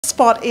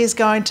spot is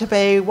going to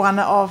be one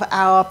of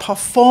our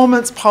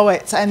performance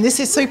poets, and this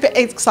is super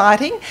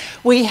exciting.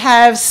 We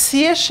have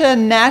Saoirse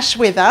Nash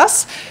with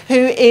us, who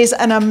is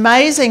an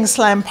amazing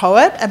slam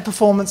poet and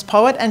performance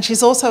poet, and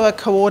she's also a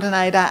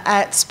coordinator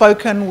at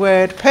Spoken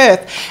Word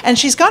Perth. And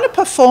she's going to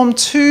perform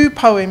 2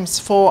 poems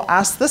for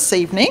us this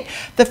evening.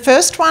 The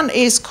first one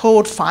is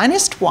called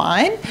Finest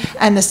Wine,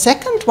 and the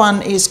second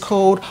one is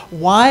called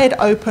Wide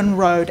Open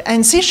Road.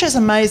 And Saoirse's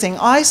amazing.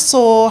 I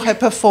saw her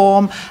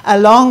perform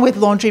along with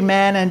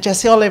Laundryman and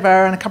Jesse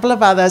Oliver and a couple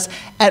of others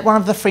at one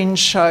of the Fringe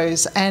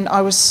shows, and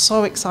I was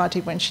so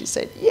excited when she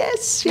said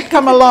yes, she'd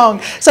come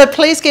along. So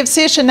please give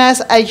Saoirse Nash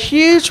a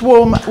huge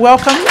warm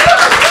welcome.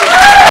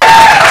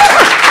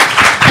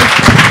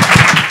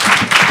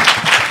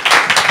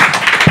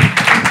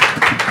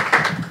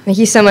 Thank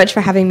you so much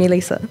for having me,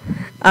 Lisa.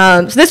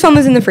 So this one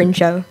was in the Fringe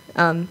show.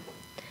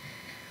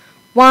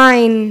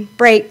 Wine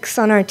breaks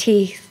on our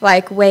teeth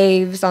like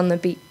waves on the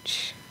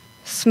beach.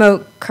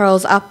 Smoke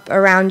curls up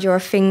around your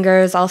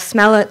fingers. I'll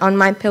smell it on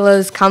my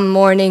pillows come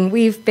morning.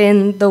 We've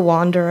been the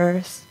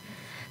wanderers,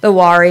 the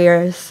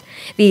warriors,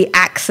 the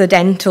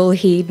accidental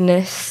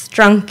hedonists,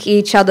 drunk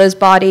each other's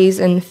bodies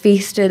and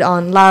feasted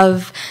on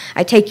love.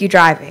 I take you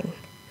driving,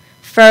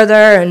 further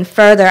and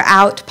further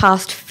out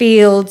past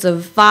fields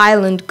of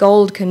violent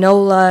gold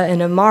canola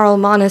and immoral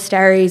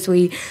monasteries.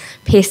 We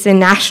piss in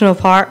national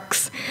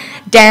parks,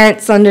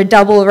 dance under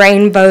double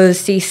rainbows,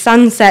 see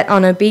sunset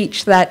on a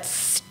beach that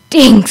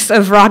stinks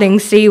of rotting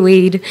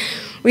seaweed.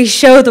 We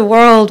show the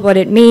world what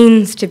it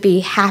means to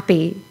be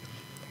happy,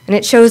 and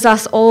it shows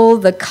us all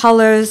the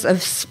colors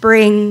of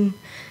spring.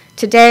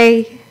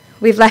 Today,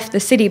 we've left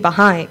the city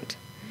behind.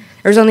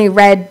 There's only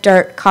red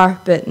dirt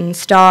carpet and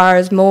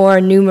stars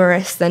more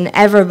numerous than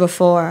ever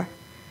before.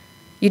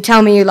 You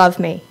tell me you love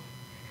me.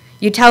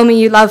 You tell me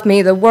you love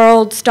me. The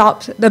world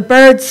stops, the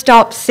birds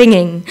stop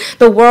singing.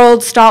 The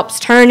world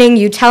stops turning.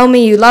 You tell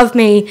me you love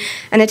me,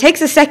 and it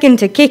takes a second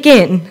to kick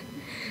in.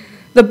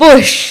 The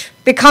bush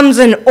becomes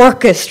an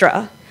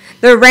orchestra.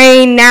 The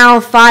rain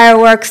now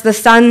fireworks, the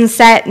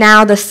sunset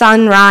now the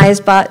sunrise,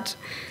 but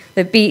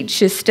the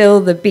beach is still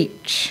the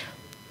beach.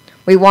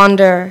 We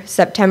wander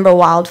September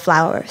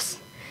wildflowers,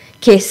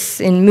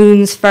 kiss in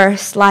moon's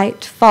first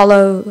light,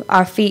 follow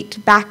our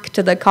feet back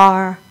to the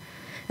car,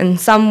 and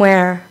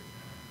somewhere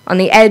on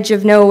the edge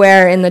of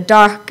nowhere in the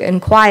dark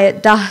and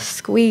quiet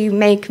dusk, we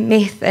make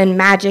myth and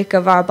magic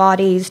of our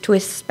bodies,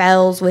 twist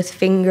spells with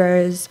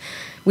fingers,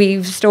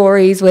 weave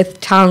stories with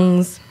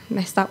tongues.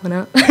 Messed that one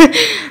up.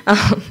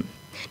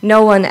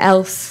 No one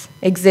else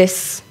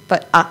exists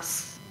but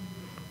us.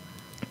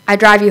 I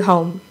drive you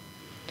home.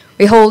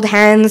 We hold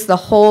hands the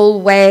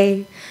whole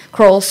way,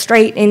 crawl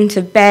straight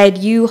into bed.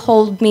 You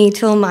hold me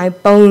till my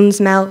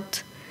bones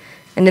melt.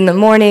 And in the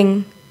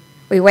morning,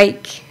 we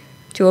wake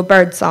to a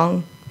bird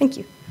song. Thank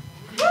you.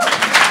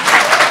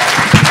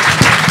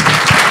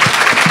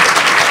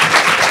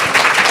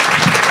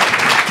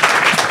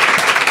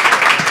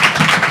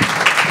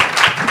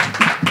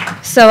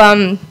 So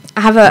I've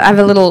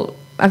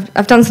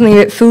done something a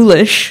bit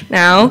foolish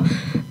now.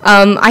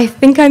 I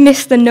think I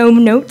missed the no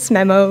notes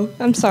memo.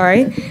 I'm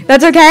sorry.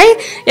 That's okay?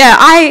 Yeah,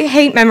 I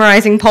hate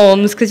memorizing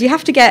poems because you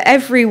have to get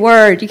every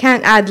word. You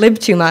can't ad-lib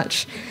too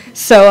much.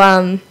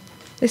 So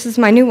this is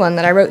my new one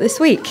that I wrote this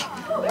week.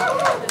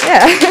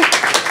 Yeah.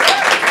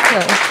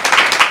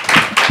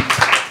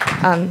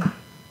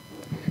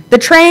 The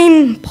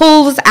train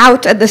pulls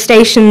out at the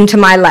station to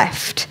my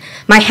left.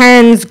 My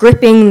hands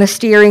gripping the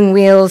steering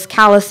wheels,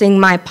 callousing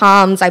my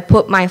palms, I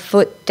put my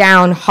foot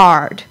down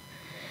hard.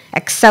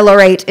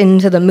 Accelerate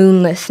into the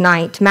moonless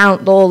night,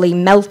 Mount Lawley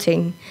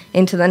melting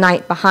into the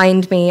night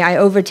behind me. I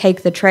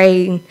overtake the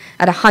train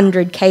at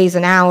 100 k's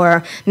an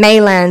hour,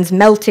 Maylands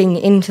melting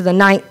into the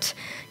night,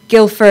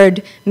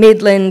 Guildford,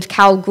 Midland,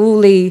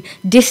 Kalgoorlie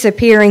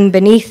disappearing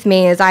beneath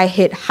me as I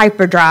hit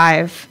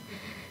hyperdrive.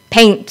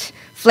 Paint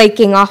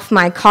flaking off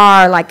my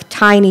car like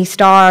tiny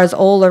stars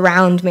all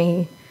around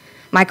me.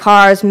 My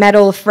car's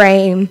metal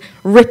frame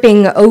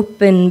ripping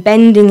open,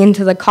 bending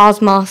into the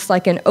cosmos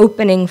like an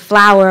opening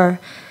flower.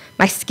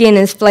 My skin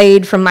is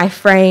flayed from my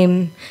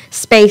frame,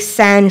 space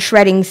sand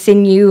shredding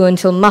sinew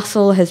until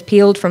muscle has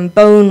peeled from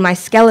bone. My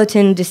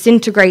skeleton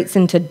disintegrates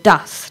into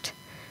dust,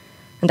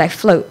 and I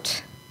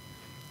float,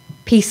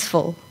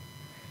 peaceful,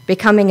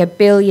 becoming a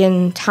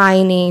billion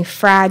tiny,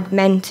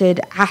 fragmented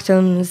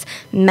atoms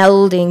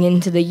melding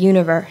into the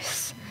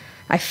universe.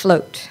 I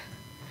float,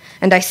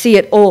 and I see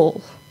it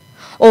all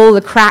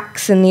the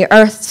cracks in the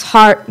earth's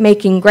heart,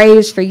 making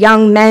graves for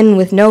young men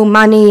with no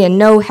money and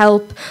no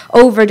help,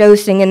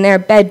 overdosing in their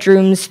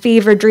bedrooms,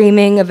 fever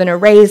dreaming of an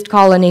erased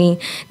colony,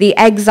 the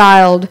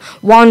exiled,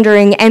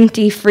 wandering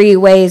empty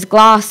freeways,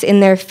 glass in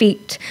their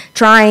feet,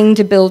 trying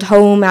to build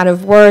home out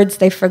of words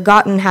they've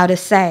forgotten how to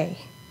say.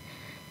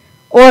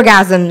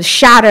 Orgasms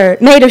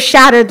shattered, made of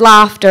shattered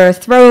laughter,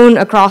 thrown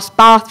across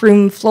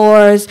bathroom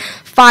floors,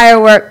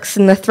 fireworks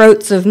in the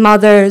throats of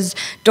mothers,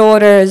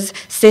 daughters,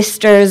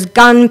 sisters,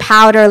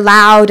 gunpowder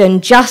loud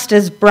and just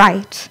as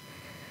bright.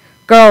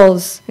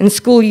 Girls in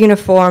school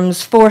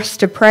uniforms forced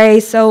to pray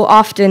so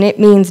often it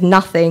means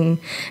nothing,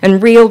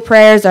 and real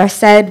prayers are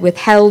said with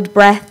held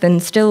breath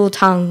and still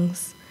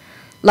tongues.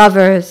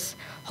 Lovers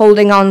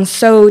holding on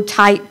so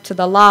tight to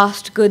the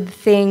last good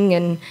thing,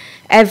 and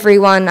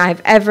everyone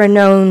I've ever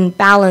known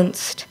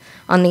balanced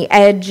on the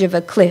edge of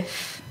a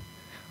cliff,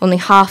 only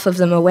half of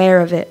them aware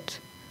of it.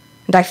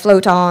 And I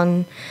float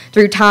on,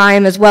 through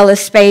time as well as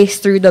space,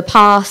 through the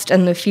past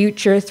and the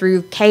future,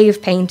 through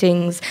cave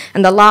paintings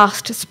and the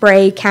last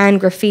spray can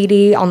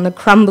graffiti on the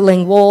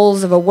crumbling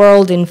walls of a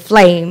world in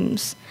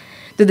flames,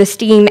 through the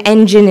steam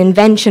engine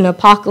invention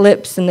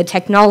apocalypse and the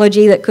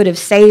technology that could have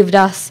saved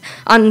us,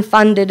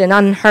 unfunded and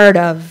unheard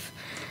of.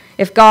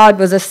 If God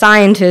was a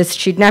scientist,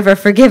 she'd never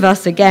forgive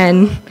us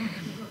again.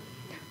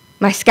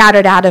 My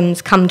scattered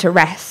atoms come to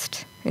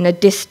rest in a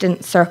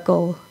distant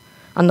circle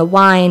on the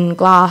wine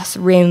glass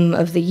rim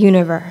of the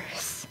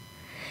universe.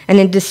 And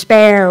in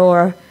despair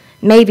or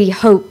maybe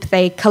hope,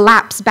 they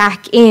collapse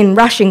back in,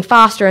 rushing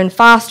faster and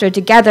faster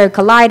together,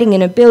 colliding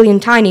in a billion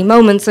tiny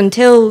moments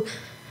until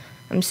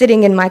I'm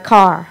sitting in my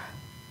car.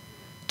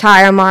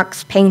 Tire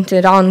marks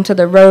painted onto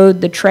the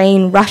road, the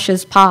train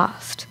rushes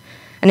past,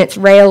 and its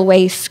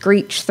railway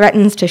screech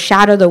threatens to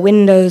shatter the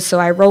windows, so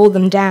I roll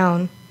them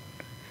down,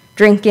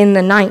 drink in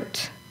the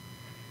night.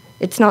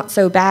 It's not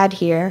so bad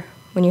here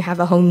when you have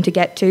a home to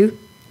get to.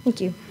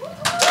 Thank you.